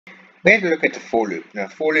We had to look at the for loop. Now,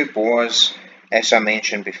 for loop was, as I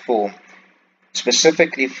mentioned before,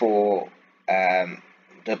 specifically for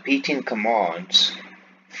repeating commands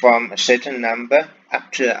from a certain number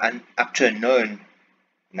up to a known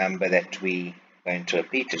number that we going to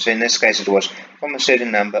repeat it. So in this case, it was from a certain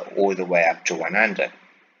number all the way up to 100.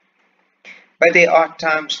 But there are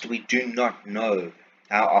times we do not know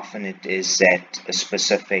how often it is that a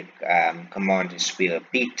specific command is to be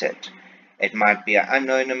repeated. It might be an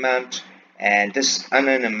unknown amount, and this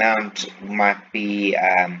unknown amount might be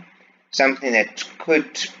something that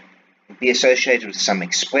could be associated with some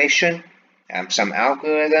expression, some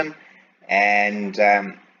algorithm, and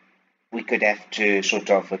we could have to sort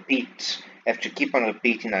of have to keep on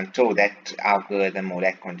repeating until that algorithm or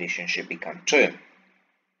that condition should become true.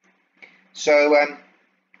 So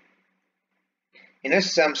in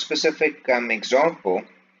this specific example,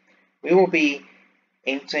 we will be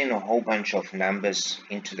entering a whole bunch of numbers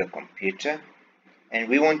into the computer, and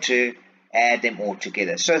we want to add them all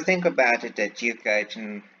together. So think about it that you're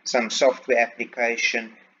creating some software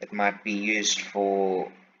application that might be used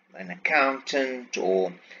for an accountant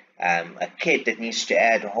or a kid that needs to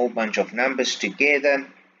add a whole bunch of numbers together,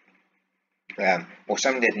 or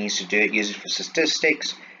something that needs to use it for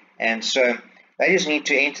statistics. And so they just need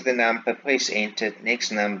to enter the number, press enter,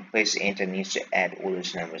 next number, press enter, needs to add all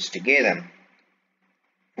those numbers together.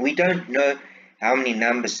 We don't know how many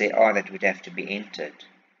numbers there are that would have to be entered.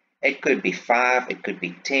 It could be 5, it could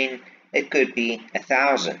be 10, it could be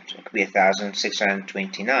 1,000, it could be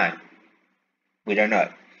 1,629. We don't know.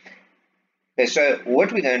 Okay, so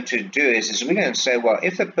what we're going to do is we're going to say, well,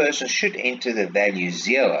 if the person should enter the value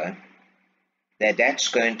 0, that's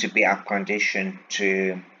going to be our condition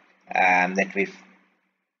to that we've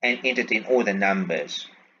entered in all the numbers.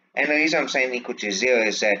 And the reason I'm saying equal to 0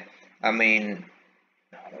 is that, I mean,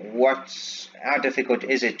 how difficult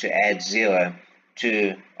is it to add 0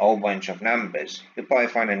 to a whole bunch of numbers? You'll probably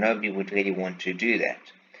find that nobody would really want to do that.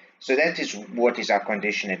 So that is what is our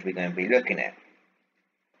condition that we're going to be looking at.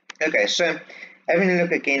 Okay, so having a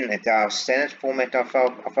look again at our standard format of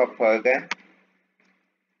our program,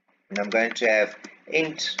 and I'm going to have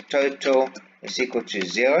int total is equal to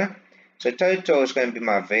 0. So total is going to be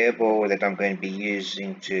my variable that I'm going to be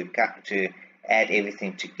using to add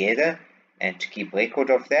everything together and to keep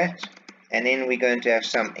record of that. And then we're going to have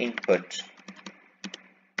some input,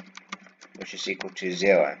 which is equal to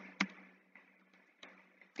 0.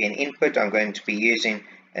 Again, input I'm going to be using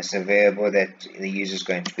as the variable that the user is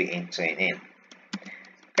going to be entering in.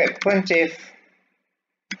 Okay, printf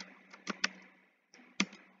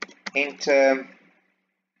enter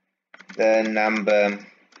the number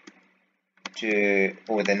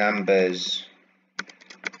or the numbers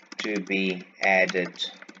to be added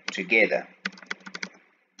together.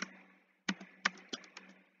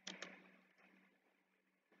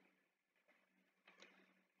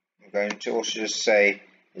 I'm going to also just say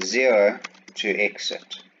 0 to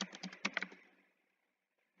exit.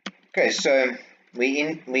 Okay, so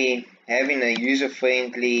we having a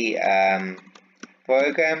user-friendly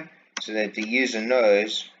program so that the user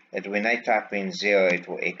knows that when they type in 0, it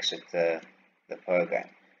will exit the program.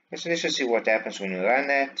 Okay, so let's just see what happens when we run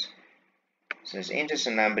that. So let's enter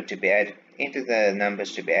the number to be added, enter the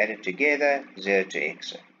numbers to be added together, 0 to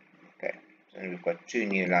exit. Okay, so we've got 2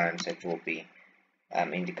 new lines that will be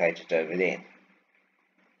indicated over there.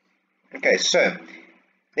 Okay, so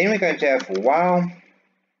then we're going to have while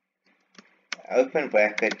open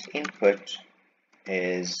bracket input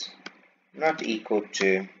is not equal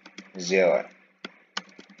to 0.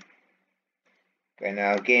 Okay,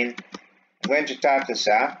 now again, I'm going to type this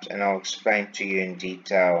out and I'll explain to you in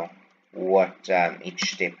detail what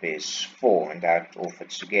each step is for and how it all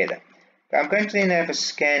fits together. Okay, I'm going to then have a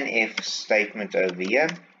scanf statement over here.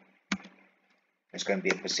 It's going to be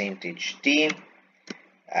a %d.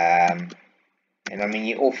 And I mean,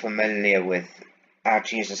 you're all familiar with how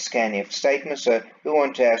to use a scanf statement, so we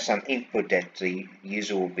want to have some input that the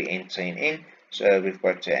user will be entering in. So we've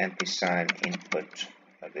got to ampersand input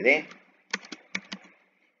over there.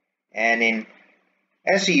 And then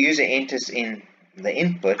as the user enters in the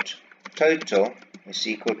input, total is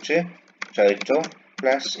equal to total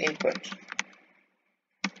plus input.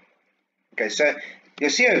 Okay, so you'll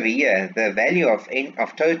see over here the value of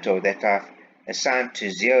total that I've assigned to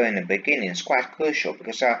 0 in the beginning is quite crucial,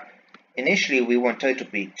 because initially we want total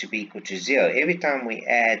to be equal to 0. Every time we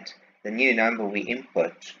add the new number we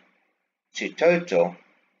input to total,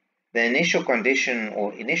 the initial condition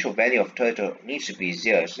or initial value of total needs to be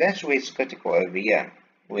 0. So that's where it's critical over here,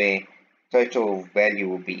 where total value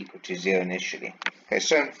will be equal to 0 initially. Okay,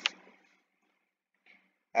 so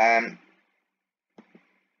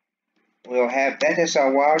we'll have that as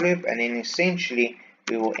our while loop, and then essentially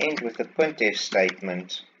we will end with a printf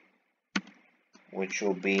statement, which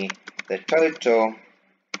will be the total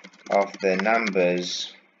of the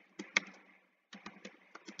numbers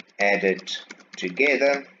added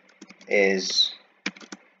together is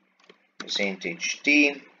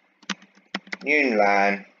 %d new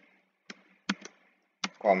line,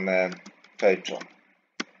 comma, total.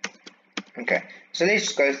 Okay, so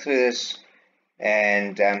let's go through this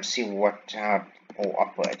and see how it all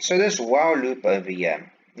operates. So this while loop over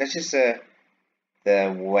here, this is the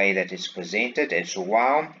way that it's presented. It's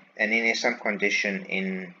while, and then there's some condition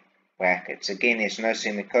in brackets. Again, there's no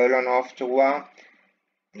semicolon after while.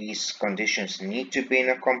 These conditions need to be in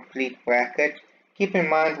a complete bracket. Keep in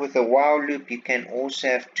mind, with a while loop, you can also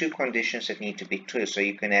have two conditions that need to be true. So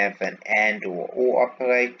you can have an AND or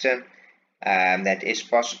operator. That is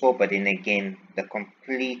possible, but then again, the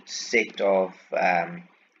complete set of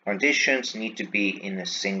conditions need to be in a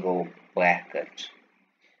single bracket.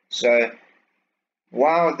 So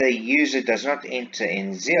while the user does not enter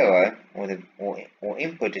in 0, or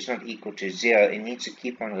input is not equal to 0, it needs to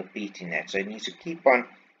keep on repeating that. So it needs to keep on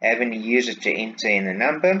having the user to enter in a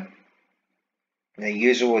number. The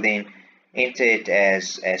user will then enter it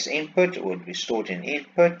as input, or it will be stored in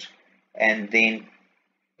input, and then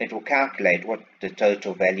it will calculate what the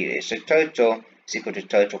total value is. So total is equal to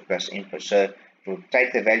total plus input. So it will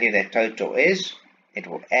take the value that total is, it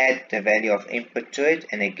will add the value of input to it,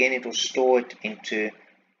 and again it will store it into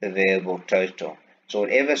the variable total. So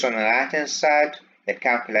whatever's on the right hand side, that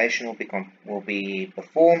calculation will be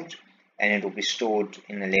performed, and it will be stored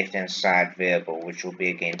in the left hand side variable, which will be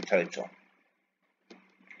again total.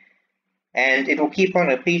 And it will keep on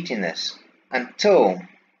repeating this until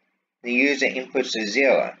the user inputs a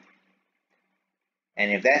 0,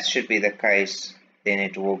 and if that should be the case, then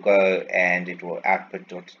it will go and it will output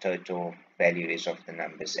what the total value is of the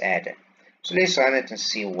numbers added. So let's run it and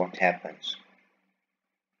see what happens.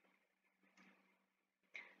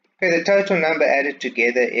 Okay, the total number added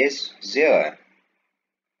together is 0.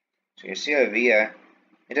 So you see over here,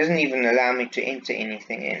 it doesn't even allow me to enter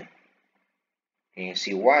anything in. Can you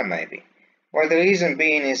see why maybe? Well, the reason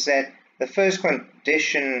being is that the first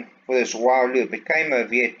condition for this while loop, it came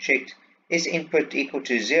over here, checked, is input equal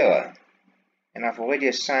to 0? And I've already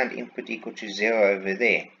assigned input equal to 0 over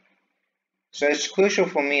there. So it's crucial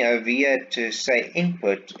for me over here to say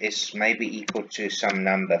input is maybe equal to some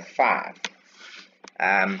number 5.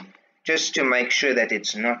 Just to make sure that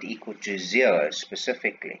it's not equal to 0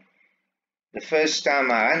 specifically. The first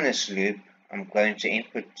time I run this loop, I'm going to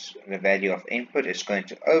input the value of input. It's going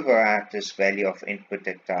to overwrite this value of input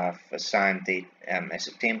that I've assigned it as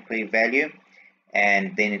a temporary value,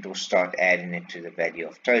 and then it will start adding it to the value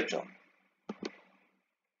of total.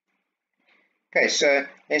 Okay, so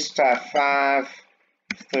let's type 5,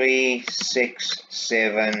 3, 6,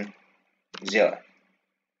 7, 0.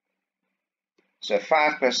 So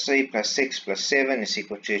 5 plus 3 plus 6 plus 7 is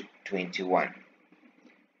equal to 21.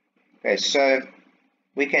 Okay, so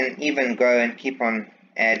we can even go and keep on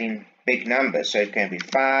adding big numbers. So it can be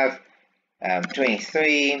 5,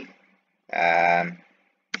 23,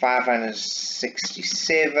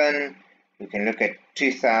 567. We can look at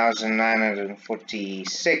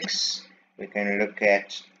 2,946. We can look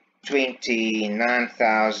at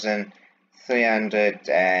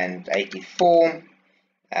 29,384.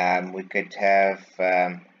 We could have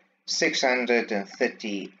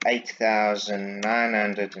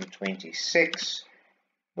 638,926.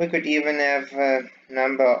 We could even have a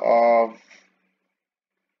number of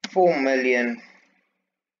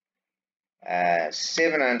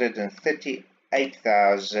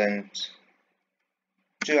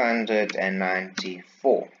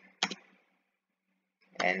 4,738,294,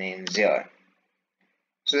 and then 0.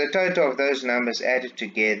 So the total of those numbers added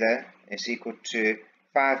together is equal to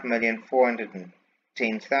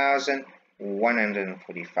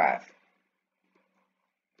 5,410,145.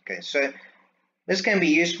 Okay, so this can be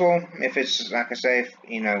useful if it's, like I say, if,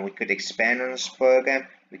 we could expand on this program,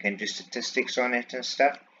 we can do statistics on it and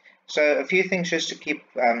stuff. So a few things just to keep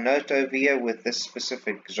note over here with this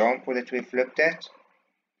specific example that we've looked at.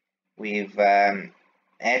 We've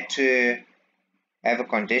had to have a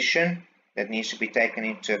condition that needs to be taken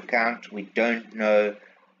into account. We don't know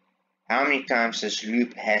how many times this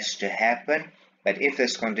loop has to happen, but if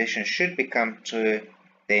this condition should become true,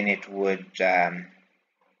 then it would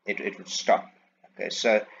stop. Okay,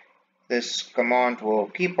 so this command will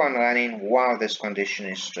keep on running while this condition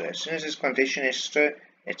is true. As soon as this condition is true,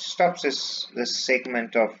 it stops this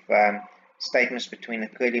segment of statements between the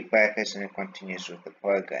curly brackets, and it continues with the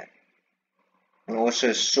program. We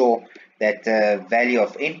also saw that the value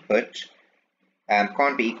of input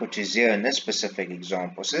can't be equal to 0 in this specific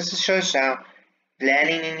example. So this shows how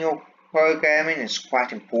planning in your programming is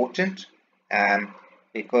quite important,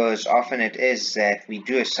 because often it is that we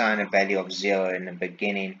do assign a value of 0 in the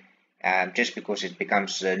beginning, just because it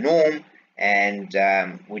becomes the norm, and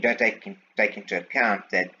we don't take into account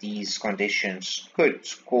that these conditions could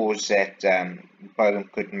cause that the program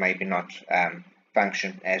could maybe not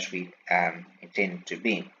function as we intend it to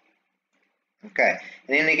be. Okay,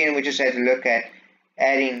 and then again we just had to look at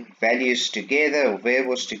adding values together or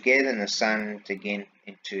variables together and assigning it again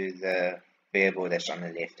into the variable that's on the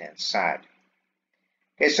left hand side.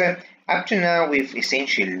 Okay, so up to now we've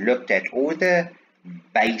essentially looked at all the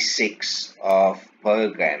basics of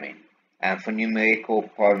programming for numerical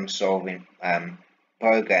problem solving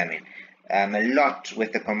programming. A lot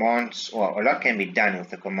with the commands, or a lot can be done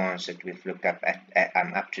with the commands that we've looked up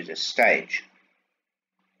up to this stage.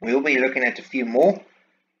 We'll be looking at a few more,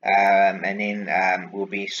 and then we'll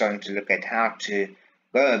be starting to look at how to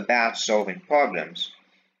go about solving problems.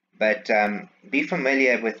 But be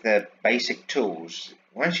familiar with the basic tools.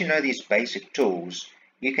 Once you know these basic tools,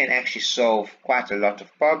 you can actually solve quite a lot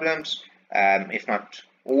of problems, if not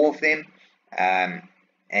all of them.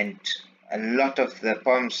 And a lot of the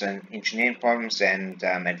problems and engineering problems and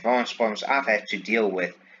advanced problems I've had to deal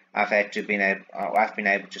with, I've been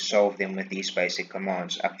able to solve them with these basic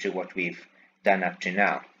commands up to what we've done up to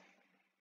now.